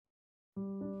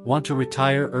Want to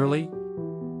retire early?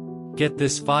 Get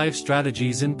this 5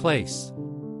 strategies in place.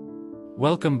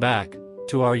 Welcome back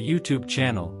to our YouTube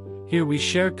channel. Here we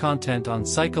share content on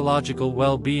psychological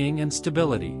well-being and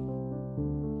stability.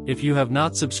 If you have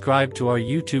not subscribed to our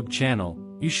YouTube channel,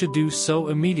 you should do so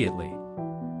immediately.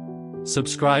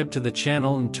 Subscribe to the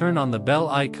channel and turn on the bell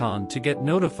icon to get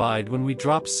notified when we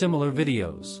drop similar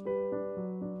videos.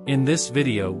 In this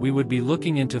video we would be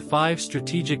looking into 5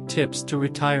 strategic tips to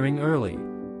retiring early.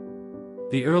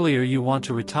 The earlier you want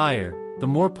to retire, the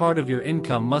more part of your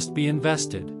income must be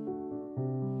invested.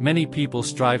 Many people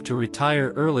strive to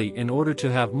retire early in order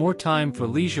to have more time for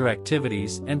leisure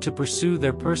activities and to pursue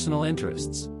their personal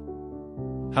interests.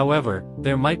 However,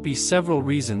 there might be several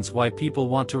reasons why people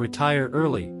want to retire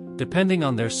early, depending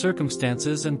on their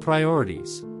circumstances and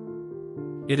priorities.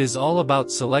 It is all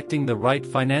about selecting the right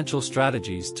financial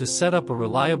strategies to set up a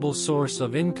reliable source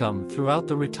of income throughout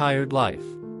the retired life.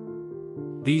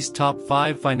 These top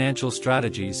 5 financial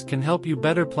strategies can help you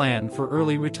better plan for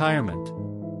early retirement.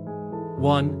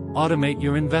 1. Automate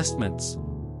your investments.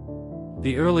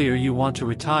 The earlier you want to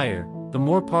retire, the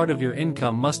more part of your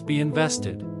income must be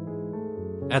invested.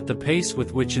 At the pace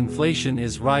with which inflation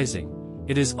is rising,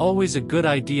 it is always a good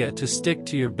idea to stick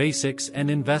to your basics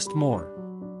and invest more.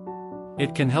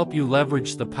 It can help you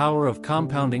leverage the power of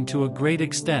compounding to a great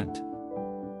extent.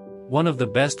 One of the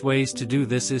best ways to do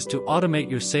this is to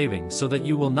automate your savings so that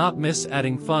you will not miss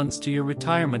adding funds to your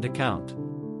retirement account.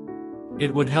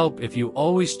 It would help if you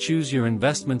always choose your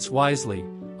investments wisely,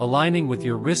 aligning with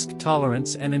your risk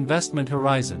tolerance and investment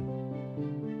horizon.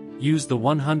 Use the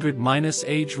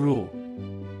 100-age rule.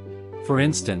 For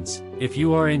instance, if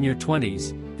you are in your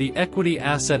 20s, the equity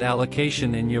asset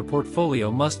allocation in your portfolio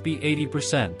must be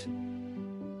 80%.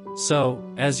 So,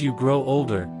 as you grow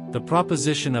older, the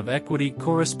proportion of equity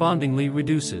correspondingly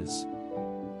reduces.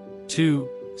 2.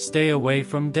 Stay away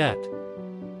from debt.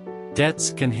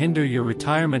 Debts can hinder your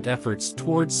retirement efforts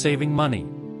towards saving money.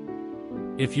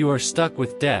 If you are stuck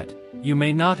with debt, you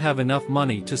may not have enough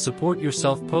money to support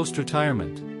yourself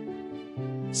post-retirement.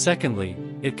 Secondly,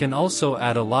 it can also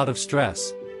add a lot of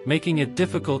stress, making it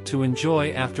difficult to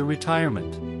enjoy after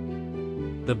retirement.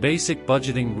 The basic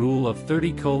budgeting rule of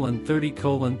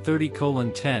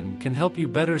 30:30:30:10 can help you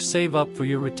better save up for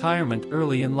your retirement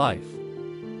early in life.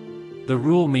 The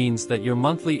rule means that your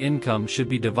monthly income should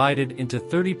be divided into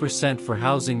 30% for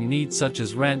housing needs such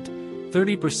as rent,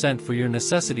 30% for your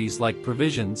necessities like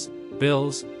provisions,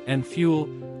 bills, and fuel,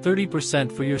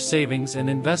 30% for your savings and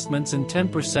investments, and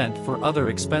 10% for other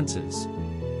expenses.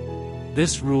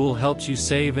 This rule helps you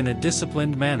save in a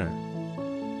disciplined manner.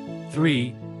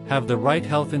 3. Have the right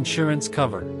health insurance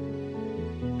cover.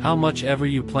 How much ever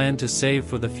you plan to save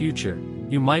for the future,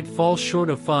 you might fall short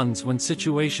of funds when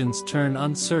situations turn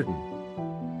uncertain.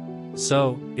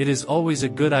 So, it is always a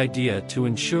good idea to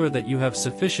ensure that you have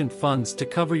sufficient funds to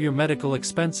cover your medical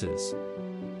expenses.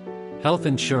 Health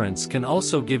insurance can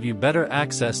also give you better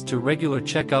access to regular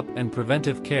checkup and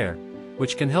preventive care,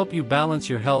 which can help you balance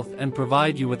your health and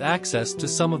provide you with access to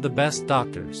some of the best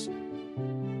doctors.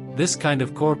 This kind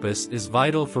of corpus is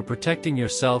vital for protecting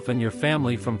yourself and your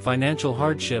family from financial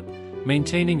hardship,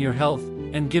 maintaining your health,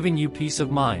 and giving you peace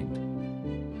of mind.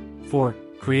 4.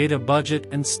 Create a budget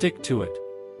and stick to it.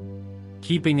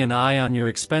 Keeping an eye on your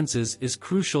expenses is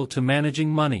crucial to managing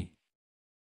money.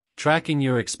 Tracking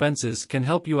your expenses can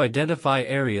help you identify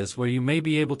areas where you may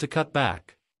be able to cut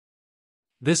back.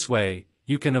 This way,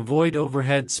 you can avoid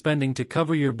overhead spending to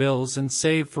cover your bills and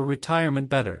save for retirement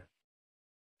better.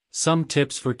 Some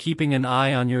tips for keeping an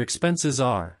eye on your expenses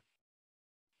are: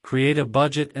 create a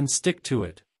budget and stick to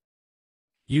it.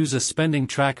 Use a spending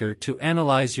tracker to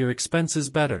analyze your expenses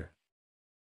better.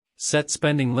 Set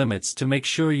spending limits to make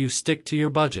sure you stick to your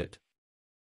budget.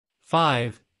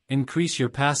 5. Increase your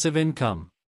passive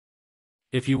income.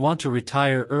 If you want to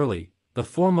retire early, the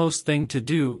foremost thing to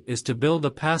do is to build a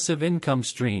passive income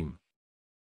stream.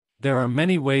 There are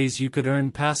many ways you could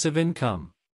earn passive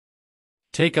income.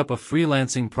 Take up a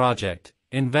freelancing project,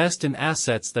 invest in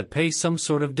assets that pay some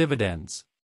sort of dividends.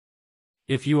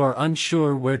 If you are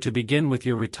unsure where to begin with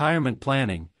your retirement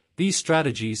planning, these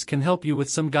strategies can help you with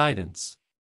some guidance.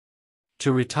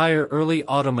 To retire early,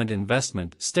 automate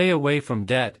investment, stay away from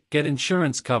debt, get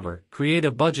insurance cover, create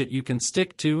a budget you can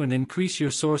stick to, and increase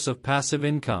your source of passive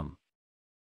income.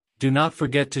 Do not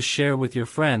forget to share with your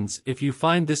friends if you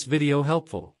find this video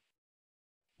helpful.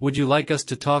 Would you like us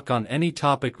to talk on any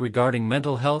topic regarding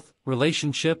mental health,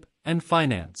 relationship, and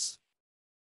finance?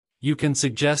 You can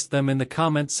suggest them in the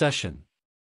comment section.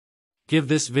 Give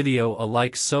this video a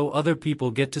like so other people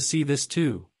get to see this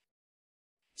too.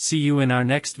 See you in our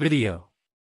next video.